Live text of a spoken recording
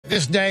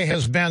This day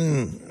has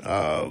been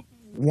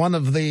one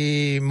of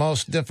the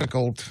most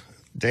difficult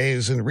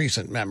days in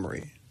recent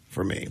memory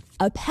for me.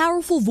 A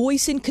powerful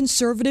voice in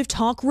conservative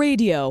talk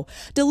radio,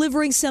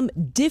 delivering some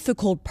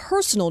difficult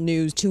personal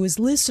news to his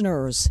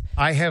listeners.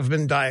 I have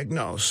been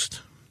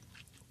diagnosed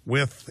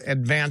with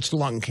advanced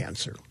lung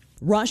cancer.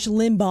 Rush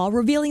Limbaugh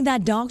revealing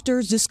that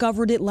doctors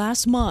discovered it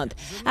last month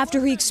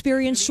after he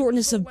experienced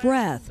shortness of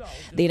breath.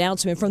 The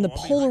announcement from the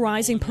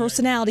polarizing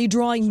personality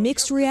drawing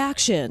mixed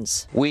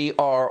reactions. We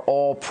are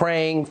all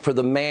praying for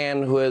the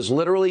man who has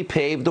literally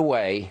paved the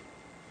way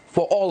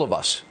for all of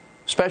us,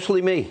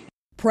 especially me.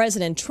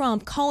 President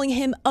Trump calling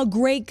him a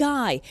great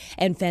guy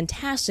and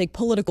fantastic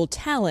political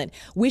talent,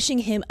 wishing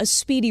him a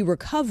speedy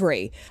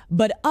recovery.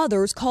 But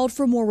others called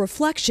for more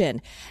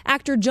reflection.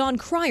 Actor John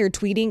Cryer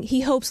tweeting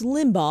he hopes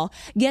Limbaugh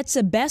gets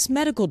the best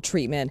medical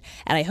treatment.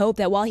 And I hope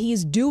that while he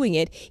is doing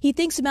it, he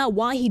thinks about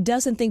why he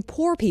doesn't think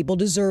poor people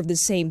deserve the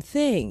same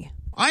thing.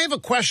 I have a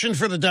question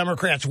for the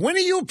Democrats. When are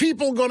you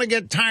people going to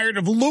get tired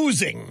of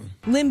losing?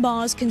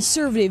 Limbaugh's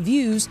conservative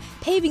views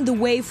paving the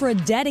way for a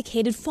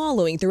dedicated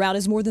following throughout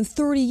his more than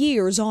 30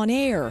 years on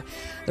air.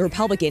 The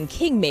Republican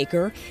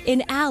kingmaker,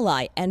 an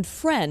ally and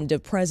friend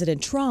of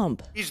President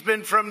Trump. He's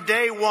been from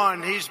day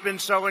one. He's been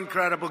so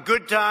incredible.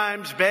 Good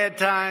times, bad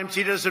times.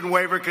 He doesn't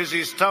waver because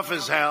he's tough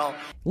as hell.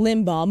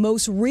 Limbaugh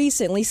most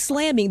recently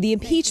slamming the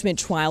impeachment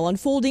trial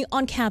unfolding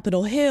on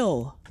Capitol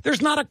Hill. There's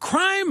not a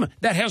crime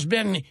that has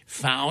been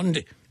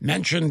found,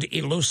 mentioned,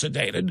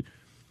 elucidated.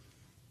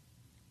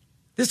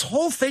 This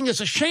whole thing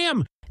is a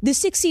sham. The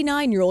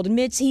 69-year-old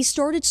admits he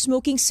started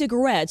smoking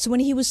cigarettes when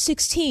he was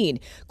 16,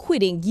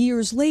 quitting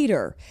years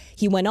later.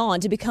 He went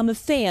on to become a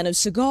fan of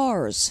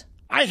cigars.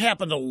 I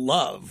happen to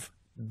love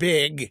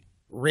big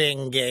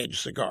ring gauge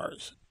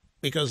cigars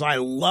because I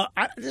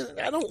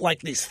don't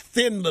like these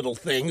thin little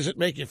things that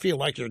make you feel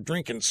like you're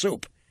drinking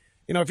soup.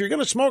 You know, if you're going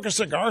to smoke a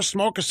cigar,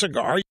 smoke a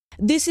cigar.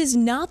 This is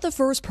not the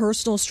first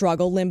personal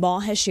struggle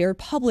Limbaugh has shared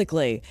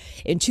publicly.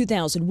 In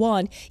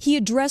 2001, he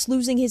addressed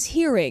losing his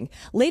hearing,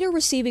 later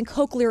receiving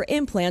cochlear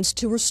implants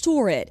to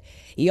restore it.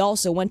 He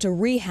also went to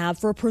rehab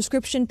for a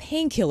prescription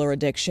painkiller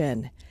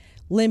addiction.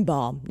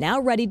 Limbaugh now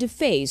ready to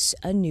face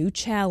a new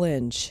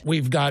challenge.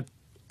 We've got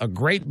a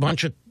great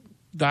bunch of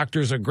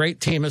doctors, a great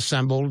team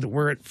assembled.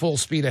 We're at full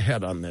speed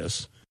ahead on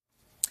this.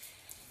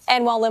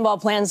 And while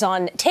Limbaugh plans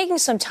on taking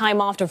some time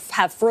off to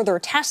have further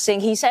testing,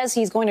 he says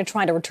he's going to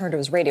try to return to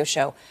his radio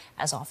show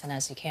as often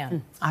as he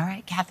can. All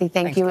right, Kathy,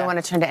 thank you. We want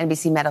to turn to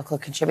NBC medical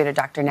contributor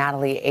Dr.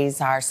 Natalie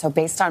Azar. So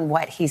based on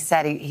what he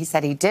said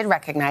he did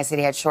recognize that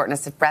he had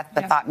shortness of breath,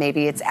 but thought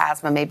maybe it's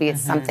asthma, maybe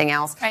it's something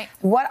else. Right.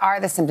 What are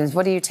the symptoms?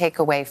 What do you take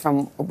away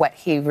from what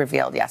he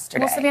revealed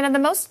yesterday? Well, Savannah, the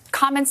most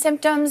common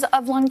symptoms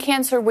of lung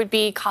cancer would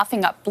be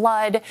coughing up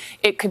blood.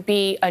 It could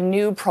be a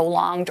new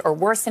prolonged or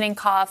worsening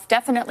cough,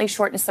 definitely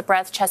shortness of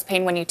breath, chest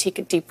pain when you take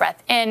a deep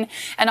breath in,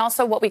 and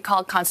also what we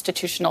call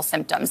constitutional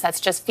symptoms. That's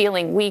just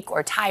feeling weak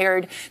or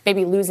tired,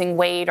 maybe losing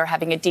weight or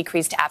having a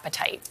decreased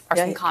appetite are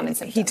some common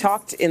symptoms. He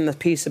talked in the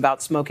piece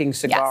about smoking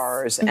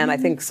cigars, and I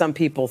think some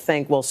people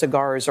think, well,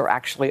 cigars are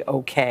actually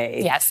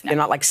okay. Yes. They're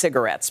not like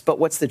cigarettes, but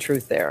what's the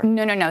truth there?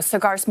 No.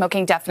 Cigar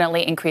smoking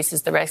definitely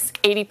increases the risk.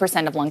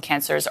 80% of lung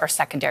cancers are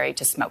secondary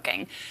to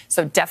smoking.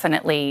 So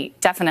definitely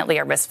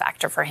a risk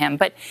factor for him.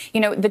 But, you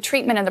know, the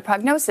treatment and the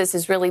prognosis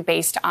is really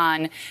based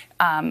on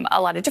a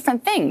lot of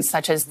different things,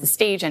 such as the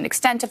stage and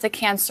extent of the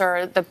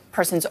cancer, the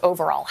person's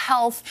overall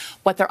health,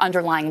 what their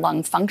underlying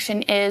lung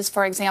function is,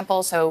 for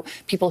example. So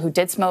people who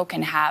did smoke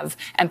and have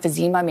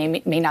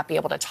emphysema may not be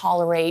able to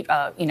tolerate,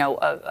 a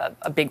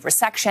big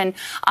resection,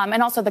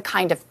 and also the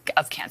kind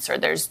of cancer.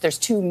 There's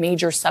two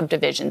major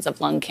subdivisions of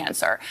lung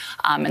cancer,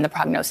 and the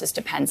prognosis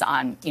depends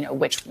on,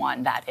 which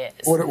one that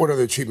is. What are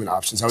the treatment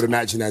options? I would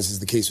imagine, as is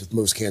the case with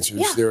most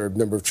cancers, there are a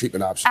number of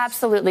treatment options.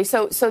 Absolutely.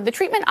 So the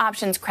treatment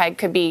options, Craig,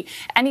 could be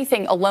anything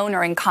alone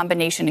or in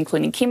combination,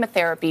 including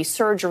chemotherapy,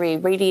 surgery,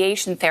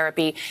 radiation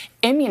therapy,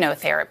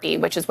 immunotherapy,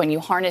 which is when you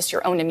harness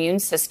your own immune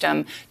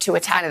system to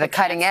attack kind of the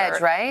cutting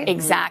edge, right?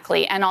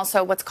 Exactly. And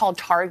also what's called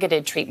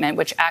targeted treatment,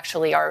 which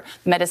actually are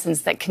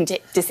medicines that can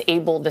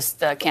disable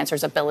the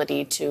cancer's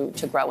ability to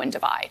grow and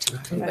divide.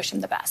 We wish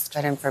him the best.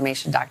 Good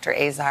information, Dr.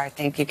 Azar.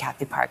 Thank you,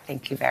 Kathy Park.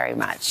 Thank you very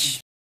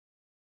much.